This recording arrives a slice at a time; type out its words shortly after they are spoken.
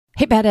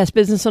Hey, badass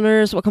business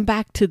owners, welcome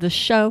back to the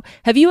show.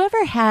 Have you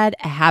ever had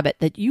a habit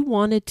that you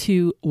wanted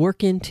to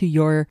work into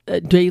your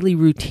daily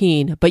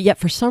routine, but yet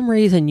for some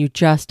reason you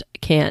just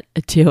can't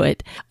do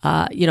it?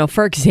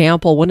 For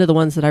example, one of the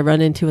ones that I run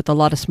into with a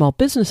lot of small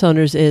business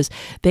owners is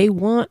they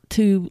want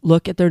to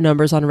look at their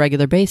numbers on a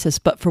regular basis,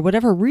 but for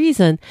whatever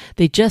reason,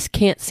 they just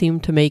can't seem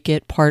to make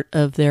it part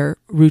of their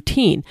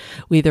routine.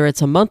 Whether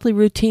it's a monthly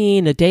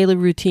routine, a daily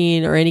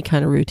routine, or any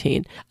kind of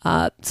routine.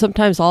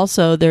 Sometimes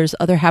also there's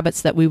other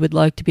habits that we would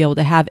like to be able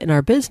to have in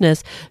our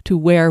business to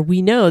where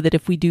we know that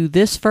if we do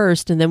this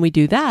first and then we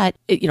do that,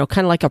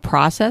 kind of like a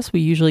process, we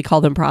usually call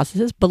them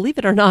processes. Believe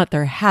it or not,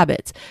 they're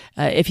habits.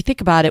 If you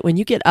think about it, when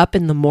you get up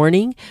in the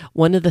morning,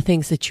 one of the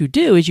things that you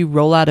do is you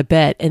roll out of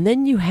bed and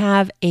then you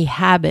have a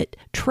habit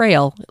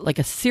trail, like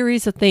a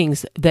series of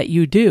things that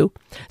you do.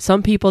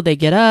 Some people, they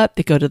get up,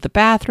 they go to the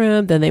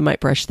bathroom, then they might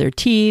brush their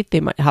teeth, they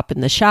might hop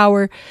in the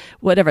shower,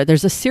 whatever.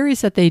 There's a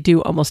series that they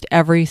do almost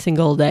every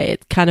single day.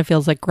 It kind of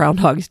feels like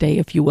Groundhog's Day,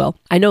 if you will.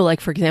 I know,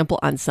 like, for example,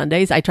 on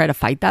Sundays, I try to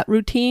fight that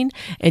routine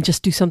and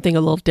just do something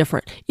a little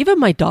different. Even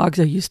my dogs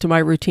are used to my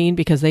routine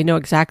because they know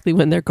exactly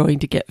when they're going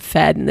to get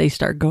fed and they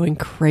start going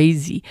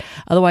crazy.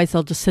 Otherwise,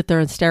 they'll just sit there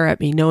and stare at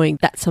me knowing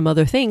that some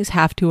other things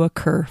have to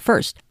occur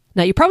first.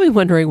 Now, you're probably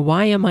wondering,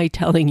 why am I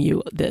telling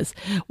you this?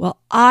 Well,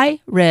 I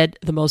read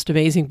the most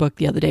amazing book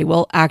the other day.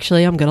 Well,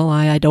 actually, I'm going to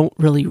lie. I don't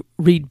really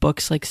read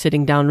books like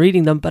sitting down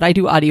reading them, but I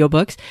do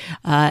audiobooks,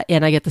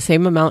 and I get the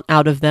same amount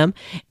out of them.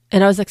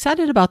 And I was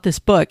excited about this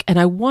book and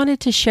I wanted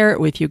to share it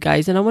with you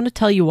guys. And I want to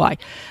tell you why.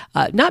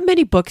 Not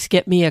many books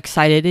get me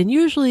excited. And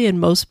usually in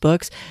most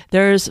books,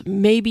 there's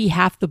maybe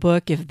half the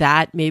book, if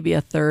that, maybe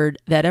a third,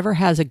 that ever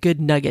has a good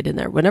nugget in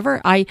there.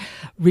 Whenever I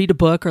read a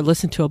book or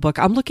listen to a book,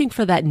 I'm looking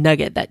for that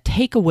nugget, that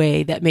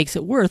takeaway that makes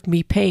it worth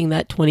me paying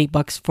that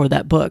 $20 for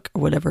that book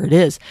or whatever it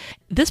is.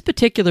 This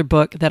particular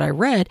book that I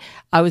read,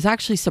 I was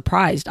actually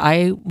surprised.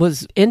 I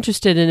was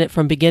interested in it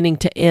from beginning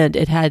to end.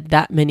 It had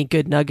that many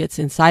good nuggets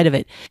inside of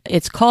it.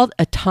 It's called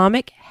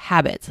Atomic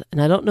Habits.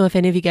 And I don't know if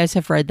any of you guys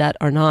have read that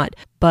or not,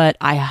 but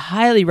I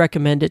highly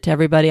recommend it to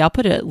everybody. I'll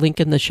put a link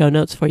in the show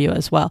notes for you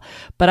as well.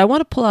 But I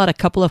want to pull out a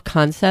couple of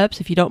concepts,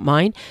 if you don't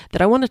mind,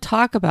 that I want to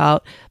talk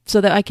about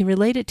so that I can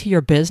relate it to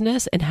your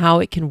business and how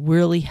it can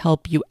really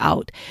help you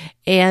out.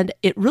 And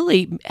it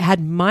really had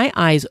my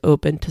eyes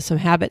open to some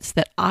habits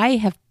that I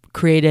have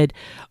created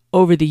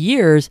over the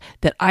years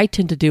that I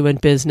tend to do in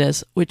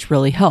business, which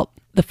really help.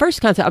 The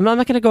first concept, I'm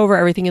not going to go over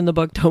everything in the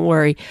book, don't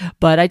worry,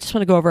 but I just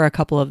want to go over a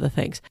couple of the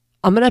things.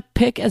 I'm going to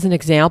pick as an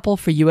example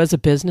for you as a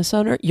business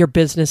owner, your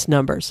business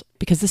numbers,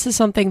 because this is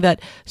something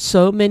that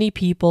so many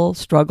people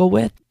struggle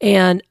with.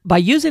 And by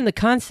using the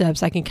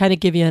concepts, I can kind of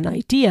give you an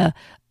idea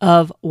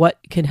of what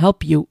can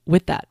help you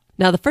with that.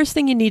 Now, the first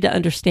thing you need to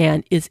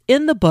understand is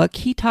in the book,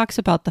 he talks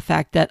about the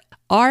fact that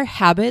our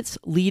habits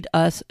lead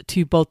us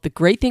to both the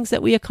great things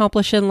that we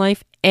accomplish in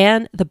life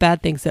and the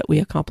bad things that we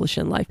accomplish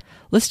in life.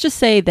 Let's just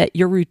say that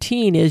your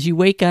routine is you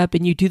wake up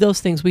and you do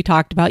those things we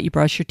talked about. You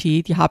brush your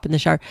teeth, you hop in the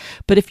shower.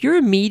 But if your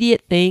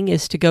immediate thing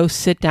is to go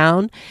sit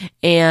down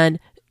and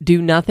do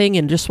nothing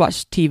and just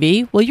watch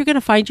TV, well, you're going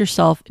to find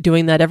yourself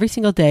doing that every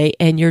single day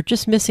and you're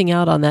just missing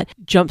out on that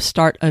jump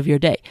start of your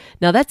day.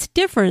 Now, that's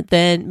different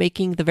than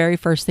making the very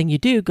first thing you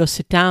do, go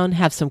sit down,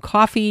 have some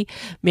coffee,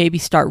 maybe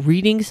start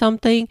reading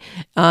something,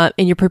 and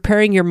you're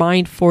preparing your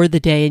mind for the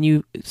day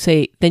and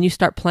then you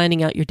start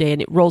planning out your day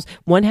and it rolls.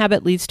 One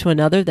habit leads to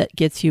another that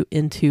gets you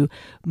into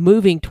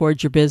moving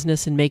towards your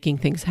business and making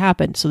things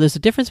happen. So there's a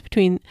difference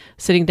between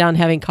sitting down,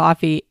 having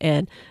coffee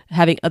and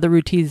having other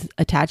routines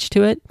attached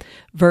to it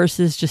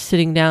versus just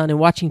sitting down and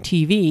watching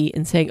TV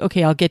and saying,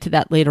 okay, I'll get to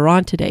that later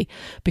on today.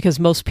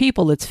 Because most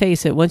people, let's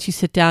face it, once you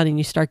sit down and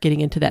you start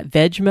getting into that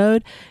veg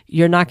mode,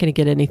 you're not going to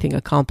get anything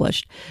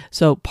accomplished.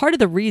 So part of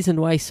the reason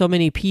why so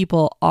many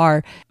people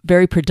are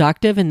very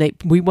productive and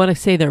we want to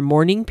say they're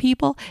morning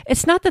people,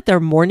 it's not that they're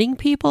morning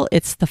people,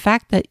 it's the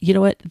fact that, you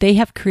know what, they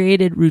have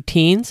created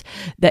routines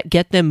that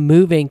get them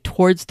moving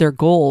towards their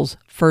goals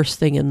first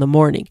thing in the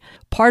morning.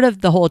 Part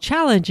of the whole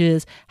challenge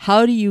is,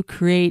 how do you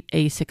create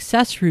a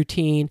success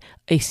routine,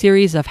 a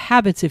series of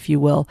habits, if you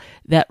will,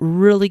 that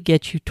really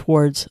get you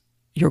towards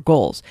your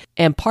goals?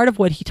 And part of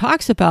what he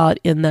talks about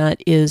in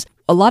that is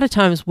a lot of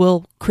times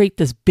we'll create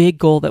this big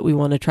goal that we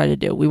want to try to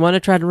do. We want to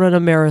try to run a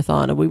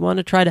marathon, or we want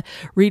to try to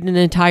read an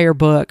entire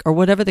book, or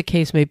whatever the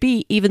case may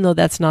be, even though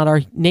that's not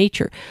our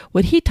nature.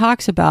 What he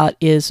talks about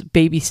is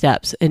baby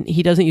steps, and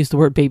he doesn't use the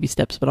word baby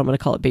steps, but I'm going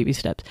to call it baby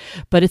steps.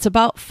 But it's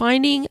about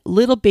finding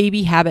little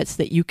baby habits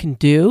that you can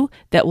do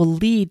that will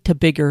lead to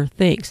bigger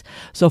things.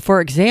 So for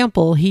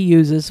example, he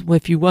uses,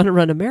 if you want to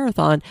run a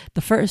marathon,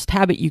 the first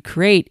habit you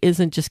create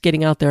isn't just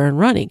getting out there and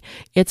running.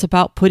 It's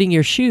about putting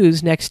your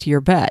shoes next to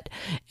your bed.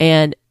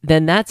 And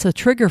then that's a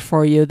trigger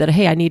for you that,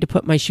 hey, I need to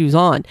put my shoes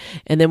on.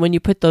 And then when you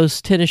put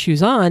those tennis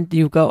shoes on,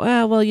 you go,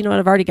 well, you know what?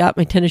 I've already got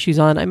my tennis shoes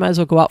on. I might as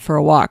well go out for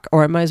a walk,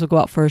 or I might as well go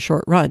out for a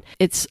short run.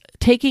 It's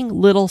taking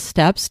little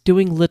steps,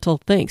 doing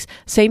little things.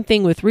 Same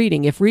thing with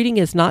reading. If reading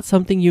is not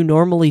something you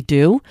normally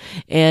do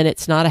and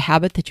it's not a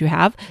habit that you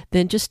have,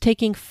 then just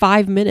taking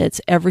 5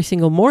 minutes every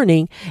single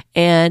morning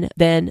and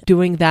then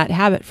doing that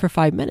habit for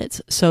 5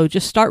 minutes. So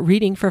just start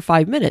reading for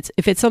 5 minutes.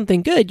 If it's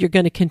something good, you're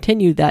going to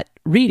continue that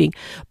reading,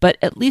 but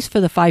at least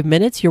for the 5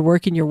 minutes, you're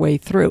working your way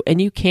through,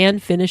 and you can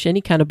finish any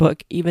kind of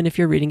book, even if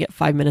you're reading it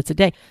 5 minutes a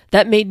day.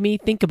 That made me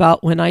think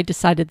about when I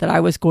decided that I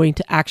was going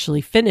to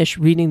actually finish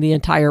reading the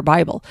entire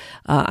Bible.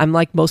 I'm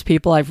like most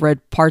people, I've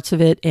read parts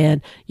of it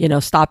and,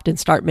 stopped and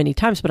start many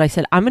times, but I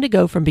said, I'm going to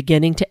go from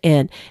beginning to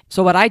end.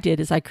 So what I did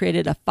is I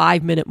created a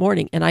 5-minute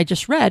morning, and I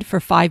just read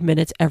for 5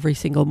 minutes every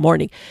single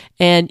morning.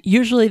 And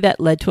usually that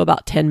led to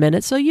about 10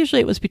 minutes. So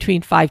usually it was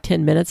between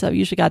 5-10 minutes. I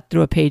usually got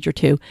through a page or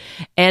two.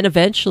 And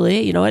eventually,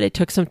 you know what, it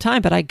took some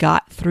time, but I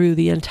got through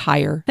the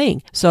entire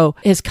thing. So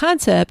his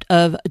concept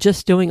of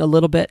just doing a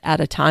little bit at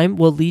a time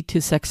will lead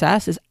to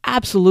success is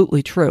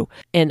absolutely true.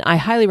 And I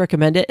highly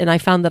recommend it. And I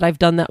found that I've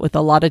done that with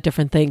a lot of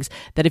different things,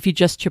 that if you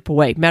just chip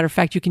away, matter of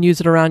fact, you can use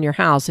it around your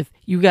house. If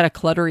you got a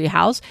cluttery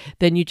house,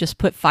 then you just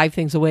put 5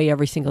 things away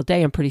every single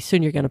day, and pretty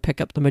soon you're going to pick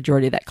up the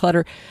majority of that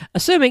clutter,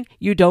 assuming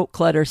you don't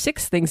clutter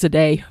 6 things a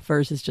day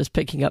versus just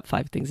picking up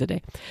 5 things a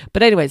day.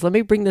 But anyways, let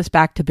me bring this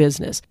back to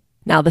business.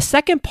 Now, the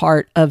second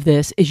part of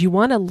this is you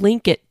want to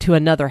link it to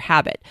another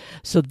habit.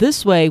 So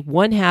this way,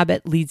 one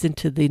habit leads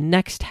into the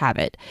next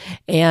habit.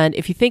 And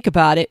if you think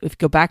about it, if you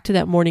go back to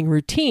that morning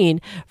routine,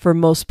 for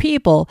most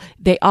people,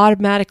 they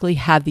automatically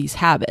have these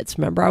habits.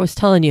 Remember, I was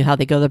telling you how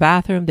they go to the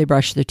bathroom, they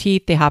brush their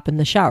teeth, they hop in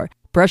the shower.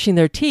 Brushing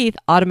their teeth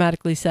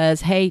automatically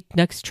says, hey,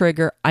 next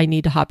trigger, I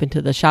need to hop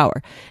into the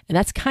shower. And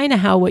that's kind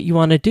of how what you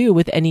want to do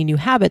with any new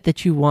habit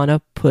that you want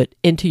to put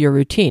into your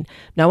routine.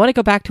 Now, I want to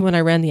go back to when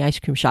I ran the ice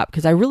cream shop,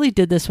 because I really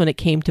did this when it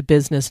came to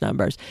business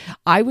numbers.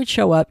 I would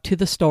show up to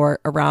the store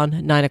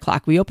around 9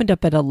 o'clock. We opened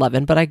up at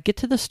 11, but I'd get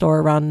to the store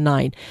around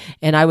 9,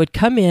 and I would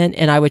come in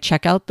and I would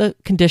check out the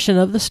condition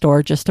of the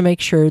store just to make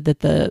sure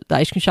that the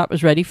ice cream shop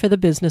was ready for the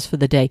business for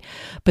the day.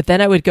 But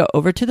then I would go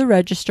over to the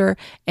register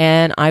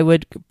and I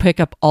would pick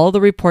up all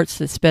the reports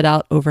that spit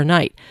out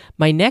overnight.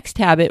 My next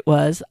habit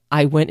was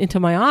I went into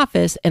my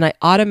office and I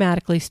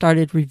automatically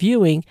started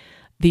reviewing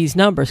these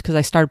numbers, because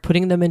I started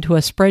putting them into a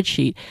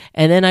spreadsheet.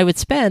 And then I would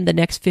spend the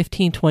next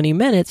 15, 20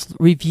 minutes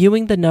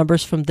reviewing the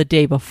numbers from the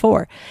day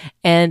before.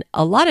 And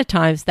a lot of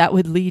times that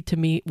would lead to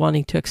me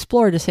wanting to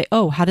explore, to say,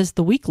 oh, how does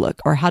the week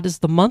look? Or how does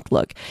the month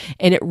look?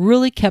 And it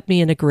really kept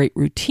me in a great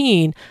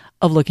routine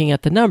of looking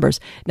at the numbers.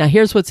 Now,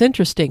 here's what's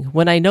interesting.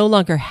 When I no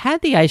longer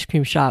had the ice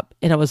cream shop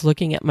and I was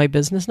looking at my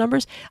business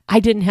numbers, I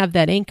didn't have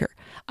that anchor.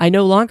 I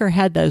no longer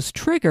had those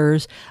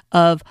triggers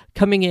of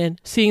coming in,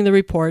 seeing the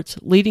reports,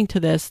 leading to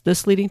this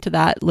leading to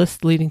that,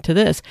 this leading to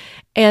this.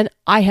 And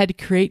I had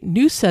to create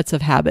new sets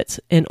of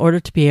habits in order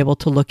to be able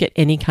to look at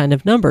any kind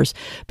of numbers,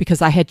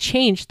 because I had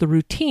changed the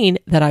routine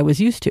that I was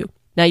used to.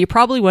 Now, you're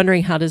probably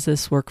wondering, how does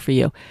this work for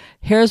you?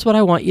 Here's what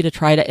I want you to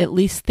try to at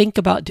least think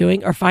about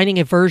doing, or finding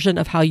a version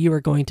of how you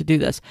are going to do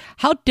this.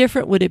 How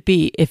different would it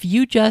be if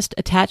you just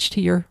attached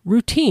to your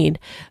routine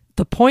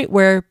the point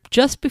where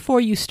just before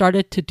you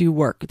started to do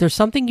work, there's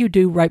something you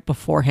do right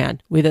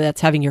beforehand, whether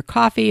that's having your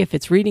coffee, if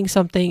it's reading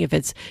something, if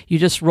it's you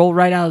just roll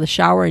right out of the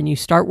shower and you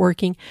start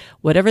working,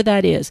 whatever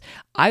that is.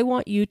 I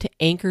want you to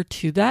anchor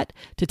to that,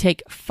 to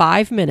take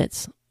 5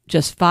 minutes,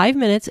 just 5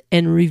 minutes,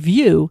 and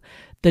review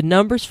the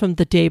numbers from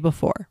the day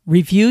before.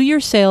 Review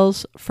your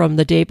sales from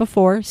the day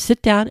before.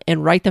 Sit down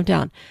and write them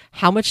down.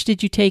 How much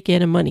did you take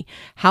in money?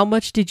 How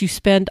much did you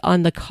spend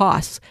on the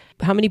costs?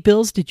 How many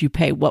bills did you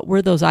pay? What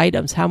were those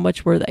items? How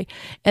much were they?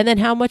 And then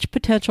how much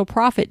potential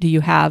profit do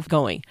you have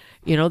going?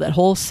 You know, that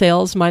whole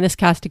sales minus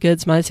cost of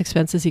goods minus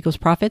expenses equals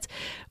profits.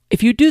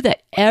 If you do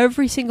that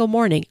every single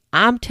morning,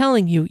 I'm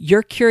telling you,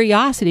 your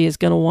curiosity is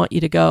going to want you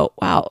to go,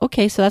 wow,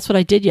 okay, so that's what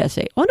I did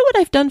yesterday. I wonder what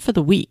I've done for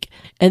the week.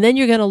 And then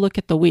you're going to look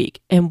at the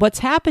week. And what's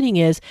happening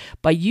is,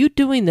 by you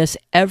doing this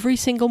every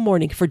single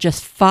morning for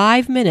just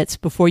 5 minutes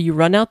before you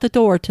run out the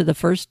door to the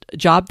first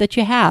job that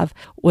you have,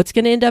 what's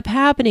going to end up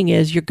happening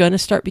is you're going to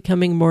start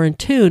becoming more in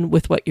tune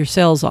with what your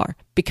sales are.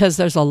 Because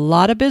there's a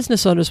lot of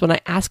business owners, when I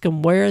ask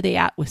them where are they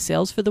at with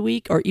sales for the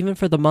week or even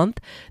for the month,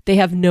 they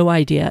have no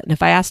idea. And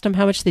if I asked them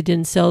how much they did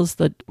in sales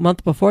the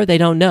month before, they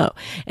don't know.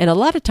 And a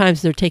lot of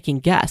times they're taking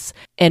guess.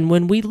 And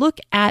when we look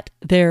at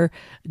their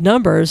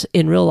numbers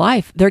in real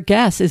life, their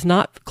guess is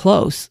not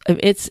close.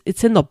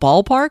 It's in the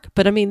ballpark,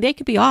 but I mean, they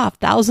could be off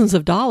thousands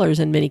of dollars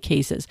in many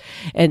cases,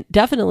 and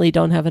definitely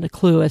don't have a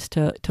clue as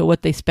to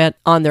what they spent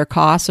on their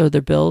costs or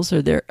their bills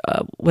or their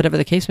whatever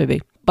the case may be.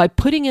 by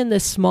putting in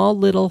this small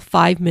little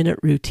 5-minute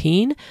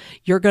routine,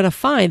 you're going to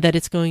find that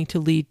it's going to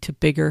lead to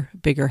bigger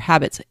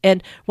habits.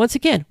 And once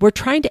again, we're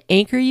trying to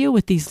anchor you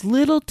with these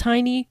little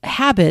tiny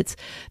habits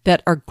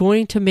that are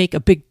going to make a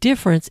big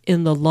difference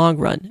in the long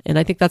run. And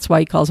I think that's why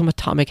he calls them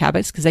atomic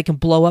habits, because they can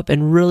blow up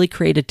and really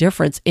create a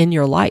difference in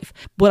your life.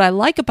 What I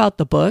like about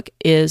the book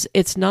is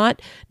it's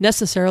not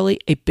necessarily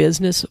a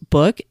business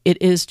book.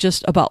 It is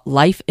just about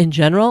life in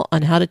general,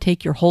 on how to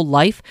take your whole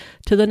life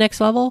to the next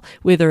level,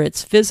 whether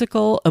it's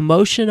physical,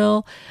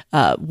 emotional,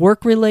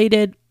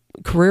 work-related,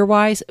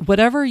 career-wise,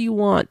 whatever you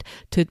want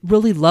to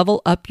really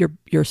level up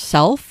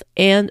yourself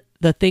and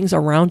the things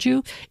around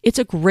you. It's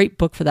a great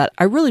book for that.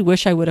 I really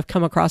wish I would have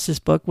come across this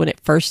book when it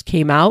first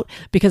came out,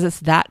 because it's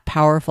that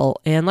powerful.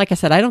 And like I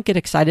said, I don't get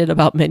excited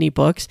about many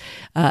books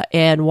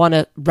and want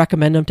to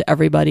recommend them to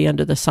everybody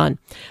under the sun.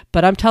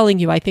 But I'm telling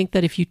you, I think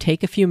that if you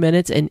take a few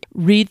minutes and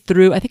read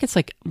through, I think it's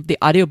like the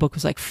audiobook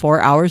was like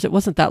 4 hours. It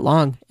wasn't that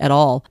long at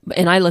all.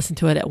 And I listened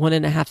to it at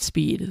 1.5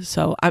 speed.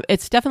 So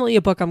it's definitely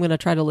a book I'm going to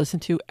try to listen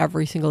to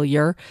every single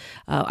year.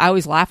 I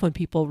always laugh when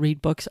people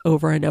read books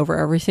over and over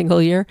every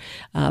single year.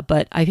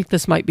 But I think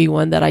this might be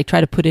one that I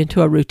try to put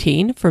into a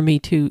routine for me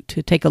to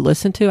take a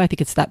listen to. I think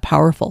it's that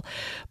powerful.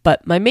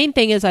 But my main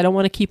thing is I don't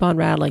want to keep on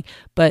rattling,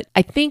 but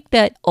I think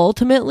that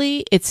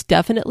ultimately it's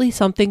definitely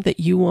something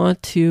that you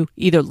want to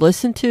either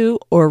listen to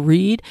or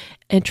read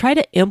and try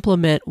to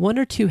implement 1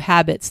 or 2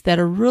 habits that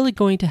are really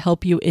going to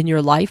help you in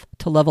your life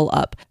to level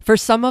up. For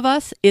some of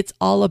us, it's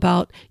all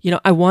about,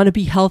 I want to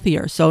be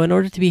healthier. So in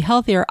order to be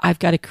healthier, I've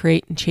got to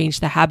create and change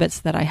the habits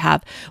that I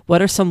have.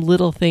 What are some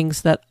little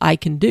things that I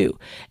can do?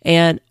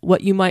 And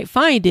what you might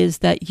find is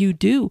that you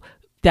do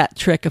that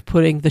trick of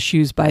putting the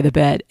shoes by the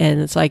bed.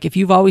 And it's like, if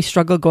you've always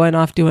struggled going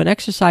off doing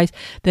exercise,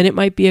 then it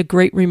might be a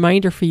great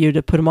reminder for you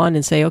to put them on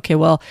and say, okay,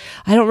 well,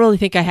 I don't really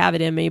think I have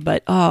it in me,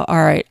 but all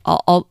right,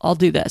 I'll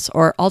do this,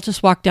 or I'll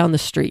just walk down the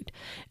street.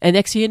 And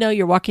next thing you know,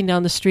 you're walking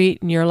down the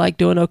street and you're like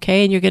doing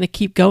okay, and you're going to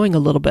keep going a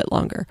little bit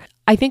longer.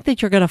 I think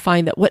that you're going to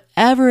find that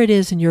whatever it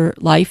is in your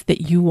life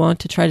that you want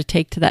to try to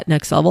take to that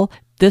next level,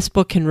 this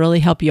book can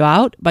really help you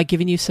out by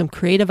giving you some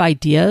creative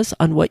ideas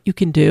on what you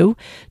can do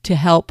to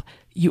help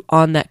you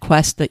on that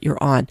quest that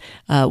you're on,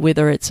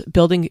 whether it's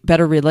building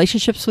better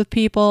relationships with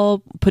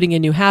people, putting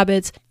in new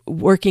habits,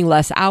 working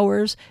less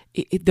hours.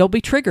 There'll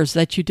be triggers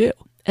that you do.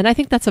 And I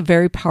think that's a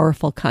very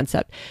powerful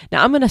concept.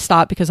 Now, I'm going to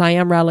stop because I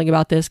am rattling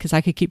about this because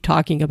I could keep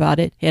talking about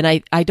it. And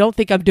I don't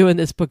think I'm doing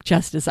this book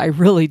justice. I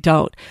really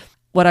don't.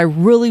 What I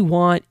really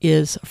want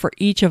is for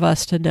each of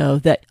us to know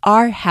that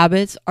our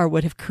habits are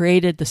what have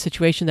created the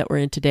situation that we're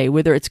in today.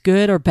 Whether it's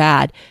good or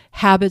bad,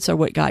 habits are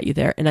what got you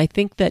there. And I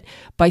think that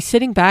by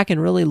sitting back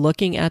and really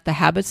looking at the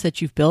habits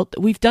that you've built,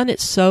 we've done it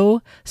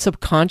so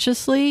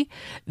subconsciously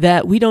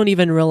that we don't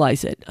even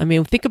realize it. I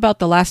mean, think about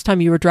the last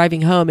time you were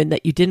driving home and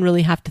that you didn't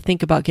really have to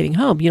think about getting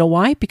home. You know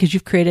why? Because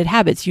you've created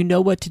habits. You know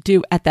what to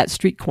do at that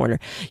street corner.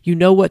 You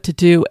know what to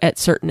do at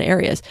certain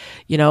areas.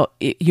 You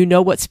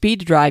know what speed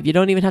to drive. You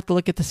don't even have to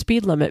look at the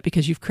speed limit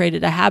because you've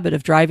created a habit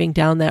of driving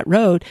down that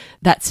road,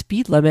 that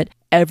speed limit,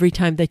 every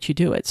time that you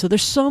do it. So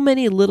there's so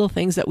many little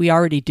things that we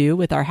already do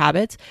with our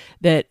habits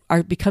that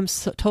become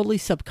totally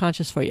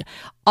subconscious for you.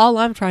 All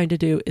I'm trying to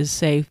do is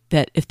say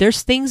that if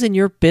there's things in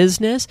your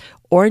business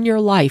or in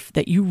your life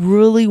that you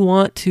really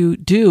want to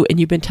do, and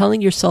you've been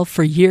telling yourself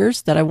for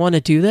years that I want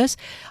to do this,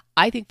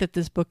 I think that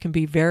this book can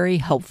be very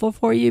helpful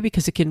for you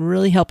because it can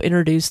really help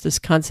introduce this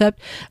concept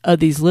of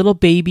these little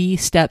baby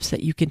steps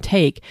that you can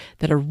take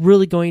that are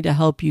really going to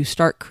help you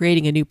start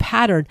creating a new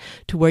pattern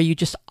to where you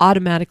just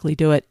automatically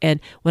do it. And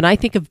when I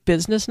think of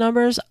business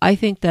numbers, I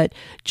think that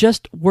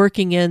just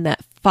working in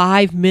that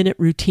 5-minute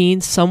routine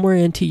somewhere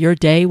into your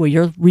day where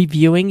you're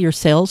reviewing your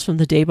sales from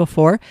the day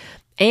before.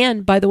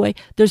 And by the way,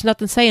 there's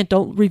nothing saying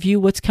don't review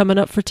what's coming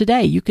up for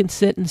today. You can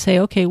sit and say,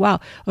 okay, wow,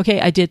 okay,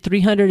 I did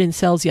 300 in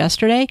sales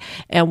yesterday.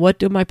 And what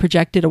do I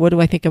projected or what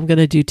do I think I'm going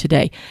to do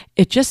today?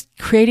 It's just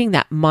creating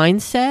that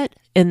mindset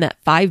in that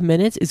 5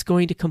 minutes is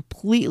going to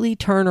completely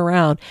turn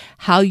around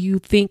how you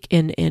think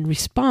and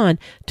respond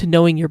to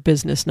knowing your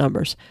business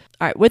numbers.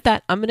 All right, with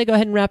that, I'm going to go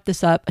ahead and wrap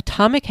this up.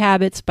 Atomic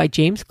Habits by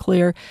James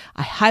Clear.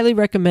 I highly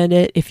recommend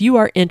it. If you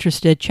are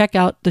interested, check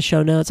out the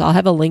show notes. I'll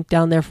have a link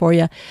down there for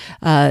you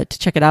to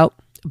check it out.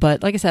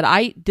 But like I said,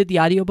 I did the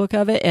audiobook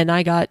of it and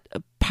I got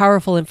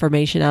powerful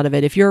information out of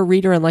it. If you're a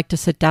reader and like to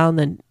sit down,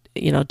 then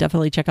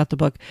definitely check out the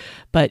book.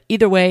 But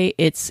either way,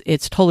 it's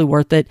totally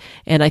worth it.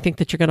 And I think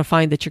that you're going to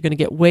find that you're going to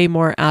get way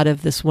more out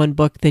of this one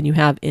book than you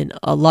have in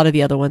a lot of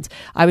the other ones.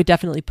 I would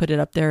definitely put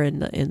it up there in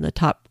the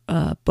top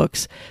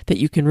books that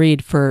you can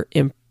read for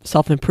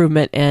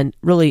self-improvement and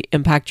really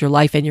impact your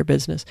life and your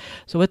business.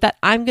 So with that,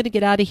 I'm going to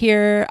get out of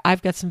here.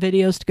 I've got some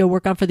videos to go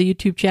work on for the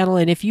YouTube channel.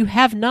 And if you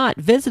have not,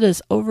 visit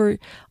us over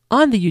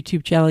on the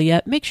YouTube channel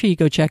yet, make sure you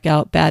go check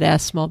out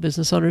Badass Small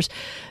Business Owners,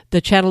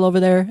 the channel over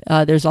there.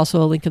 There's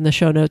also a link in the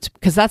show notes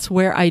because that's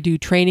where I do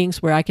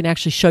trainings where I can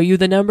actually show you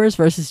the numbers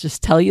versus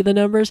just tell you the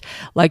numbers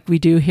like we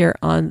do here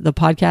on the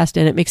podcast.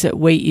 And it makes it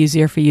way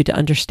easier for you to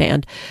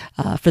understand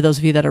for those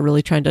of you that are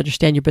really trying to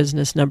understand your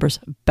business numbers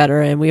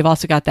better. And we've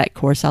also got that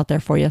course out there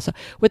for you. So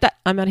with that,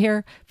 I'm out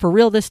here for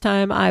real this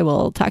time. I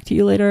will talk to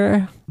you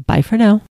later. Bye for now.